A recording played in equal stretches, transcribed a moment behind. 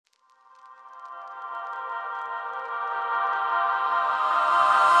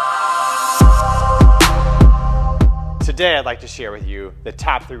Today I'd like to share with you the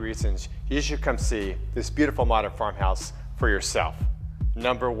top 3 reasons you should come see this beautiful modern farmhouse for yourself.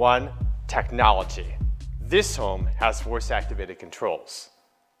 Number 1, technology. This home has voice-activated controls.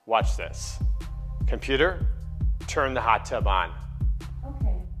 Watch this. Computer, turn the hot tub on.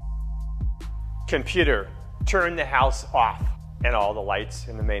 Okay. Computer, turn the house off. And all the lights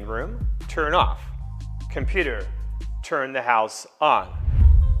in the main room, turn off. Computer, turn the house on.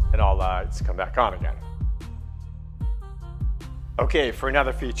 And all the lights come back on again. Okay, for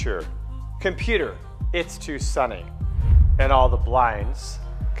another feature. Computer, it's too sunny. And all the blinds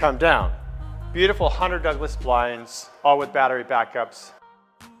come down. Beautiful Hunter Douglas blinds, all with battery backups.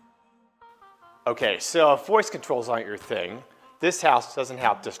 Okay, so if voice controls aren't your thing, this house doesn't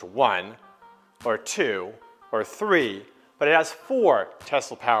have just 1 or 2 or 3, but it has 4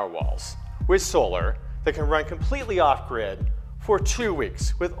 Tesla Powerwalls with solar that can run completely off-grid for 2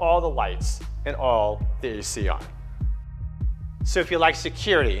 weeks with all the lights and all the AC on. So if you like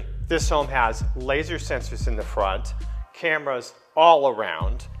security, this home has laser sensors in the front, cameras all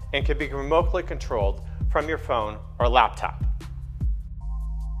around, and can be remotely controlled from your phone or laptop.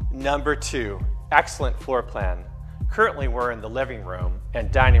 Number 2, excellent floor plan. Currently we're in the living room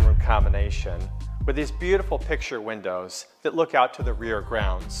and dining room combination with these beautiful picture windows that look out to the rear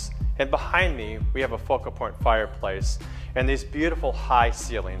grounds. And behind me, we have a focal point fireplace and these beautiful high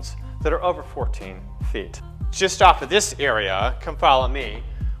ceilings that are over 14 feet. Just off of this area, come follow me,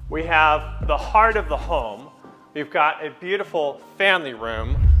 we have the heart of the home. We've got a beautiful family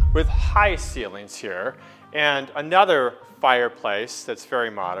room with high ceilings here and another fireplace that's very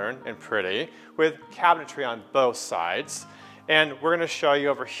modern and pretty with cabinetry on both sides. And we're going to show you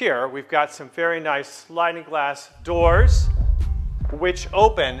over here, we've got some very nice sliding glass doors which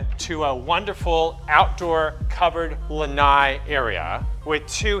open to a wonderful outdoor covered lanai area with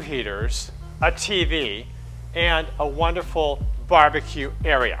 2 heaters, a TV, and a wonderful barbecue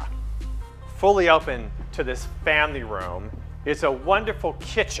area. Fully open to this family room is a wonderful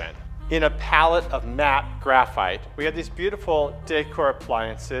kitchen in a palette of matte graphite. We have these beautiful decor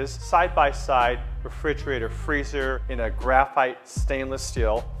appliances, side-by-side refrigerator freezer in a graphite stainless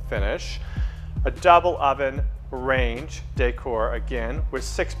steel finish, a double oven range decor again with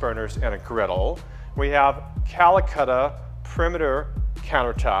 6 burners and a griddle. We have Calcutta perimeter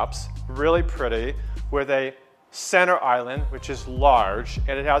countertops, really pretty, with a center island which is large,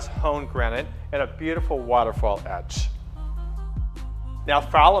 and it has honed granite and a beautiful waterfall edge. Now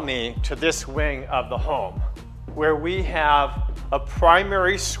follow me to this wing of the home where we have a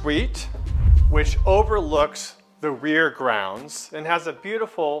primary suite which overlooks the rear grounds and has a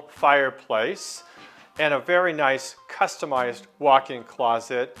beautiful fireplace and a very nice customized walk-in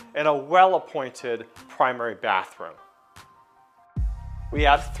closet and a well-appointed primary bathroom. We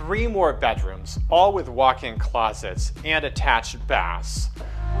have 3 more bedrooms, all with walk-in closets and attached baths.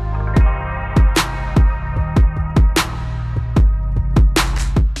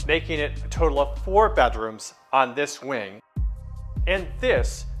 Making it a total of 4 bedrooms on this wing, and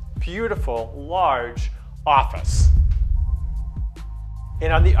this beautiful large office.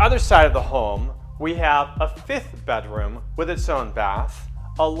 And on the other side of the home, we have a 5th bedroom with its own bath,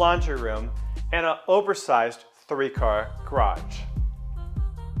 a laundry room, and an oversized 3-car garage.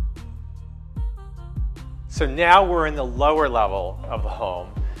 So now we're in the lower level of the home,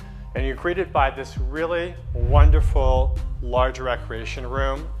 and you're greeted by this really wonderful large recreation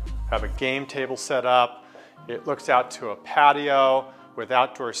room. Have a game table set up. It looks out to a patio with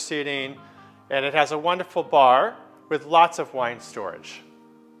outdoor seating, and it has a wonderful bar with lots of wine storage.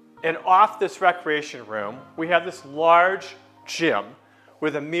 And off this recreation room, we have this large gym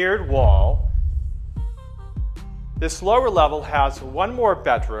with a mirrored wall. This lower level has 1 more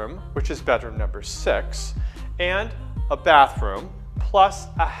bedroom, which is bedroom number 6, and a bathroom, plus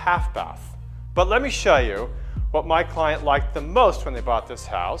a half bath. But let me show you what my client liked the most when they bought this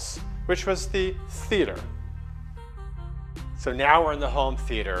house, which was the theater. So now we're in the home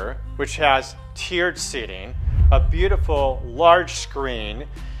theater, which has tiered seating, a beautiful large screen,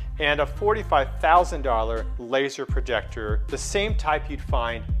 and a $45,000 laser projector, the same type you'd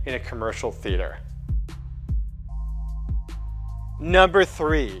find in a commercial theater. Number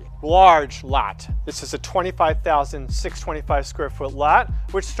 3, large lot. This is a 25,625 square foot lot,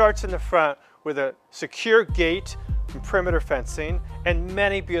 which starts in the front with a secure gate and perimeter fencing and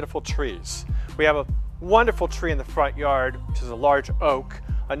many beautiful trees. We have a wonderful tree in the front yard, which is a large oak,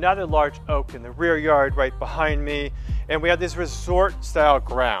 another large oak in the rear yard right behind me, and we have these resort-style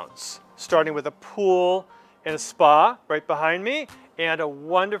grounds, starting with a pool and a spa right behind me, and a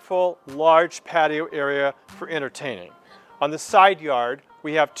wonderful large patio area for entertaining. On the side yard,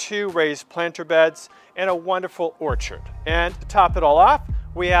 we have 2 raised planter beds and a wonderful orchard. And to top it all off,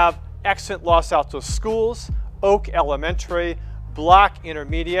 we have excellent Los Altos schools, Oak Elementary, Block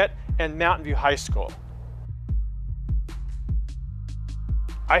Intermediate, and Mountain View High School.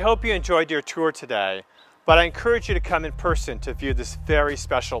 I hope you enjoyed your tour today, but I encourage you to come in person to view this very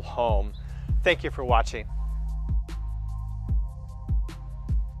special home. Thank you for watching.